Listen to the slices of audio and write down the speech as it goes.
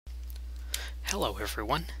Hello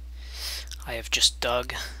everyone. I have just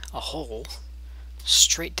dug a hole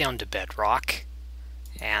straight down to bedrock,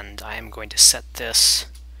 and I am going to set this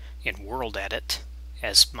in WorldEdit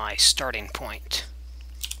as my starting point.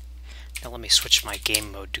 Now let me switch my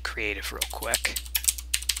game mode to creative real quick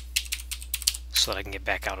so that I can get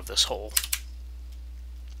back out of this hole.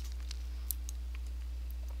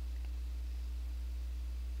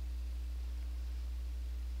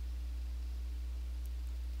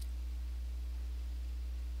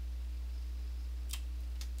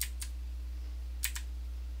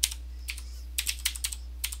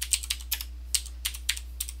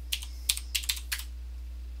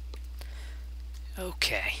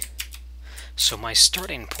 Okay, so my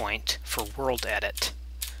starting point for WorldEdit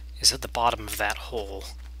is at the bottom of that hole.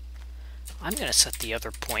 I'm going to set the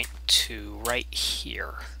other point to right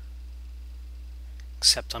here,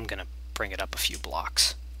 except I'm going to bring it up a few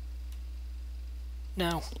blocks.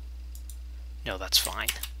 No, that's fine.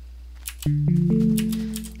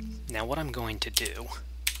 Now what I'm going to do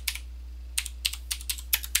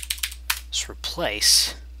is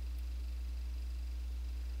replace.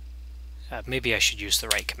 Maybe I should use the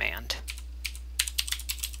right command.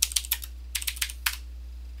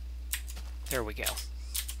 There we go.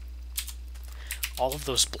 All of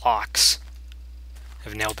those blocks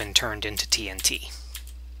have now been turned into TNT.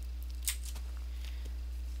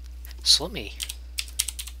 So let me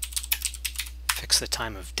fix the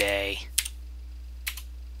time of day.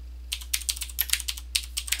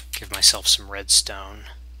 Give myself some redstone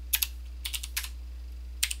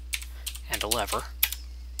and a lever.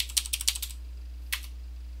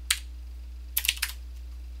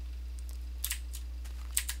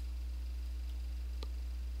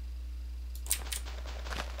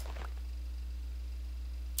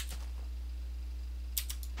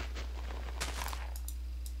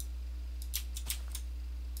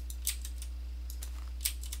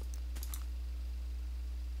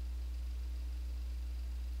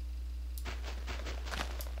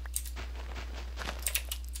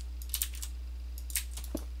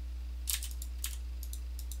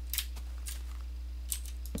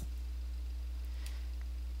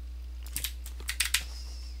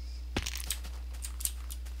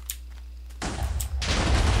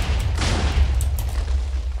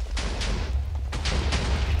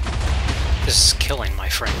 This is killing my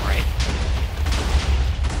frame rate.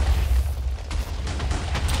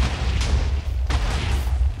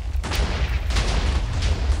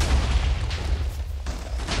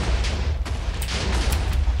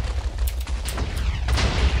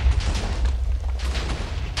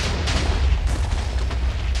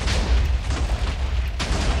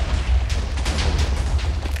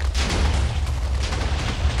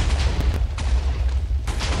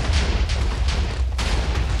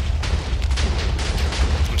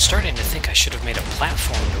 I'm starting to think I should have made a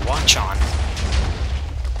platform to watch on.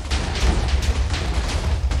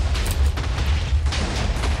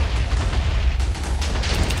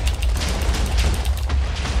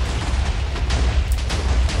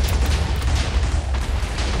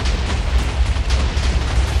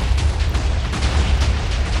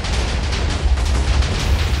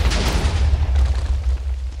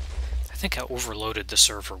 I think I overloaded the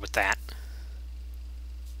server with that.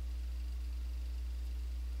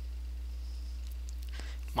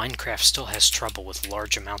 Minecraft still has trouble with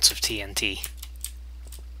large amounts of TNT.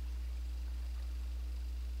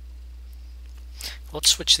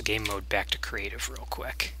 Let's switch the game mode back to creative real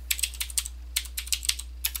quick.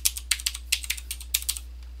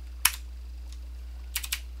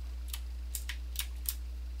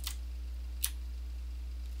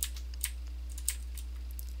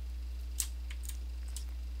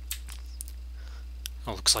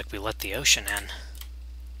 Oh, looks like we let the ocean in.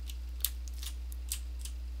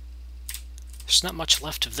 There's not much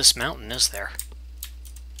left of this mountain, is there?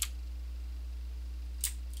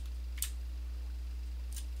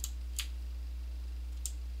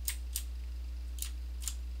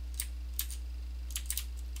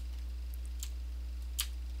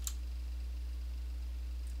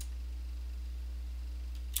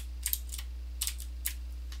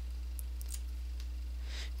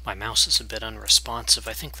 My mouse is a bit unresponsive.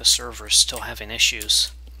 I think the server is still having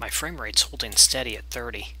issues. My frame rate's holding steady at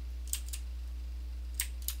 30.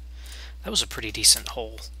 That was a pretty decent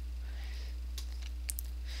hole.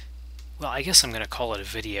 Well, I guess I'm going to call it a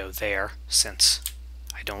video there, since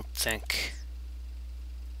I don't think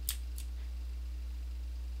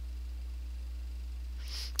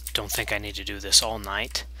I need to do this all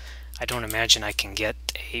night. I don't imagine I can get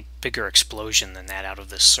a bigger explosion than that out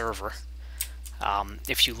of this server.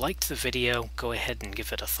 If you liked the video, go ahead and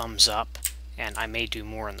give it a thumbs up, and I may do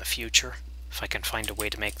more in the future. if I can find a way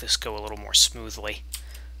to make this go a little more smoothly.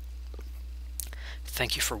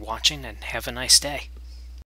 Thank you for watching, and have a nice day.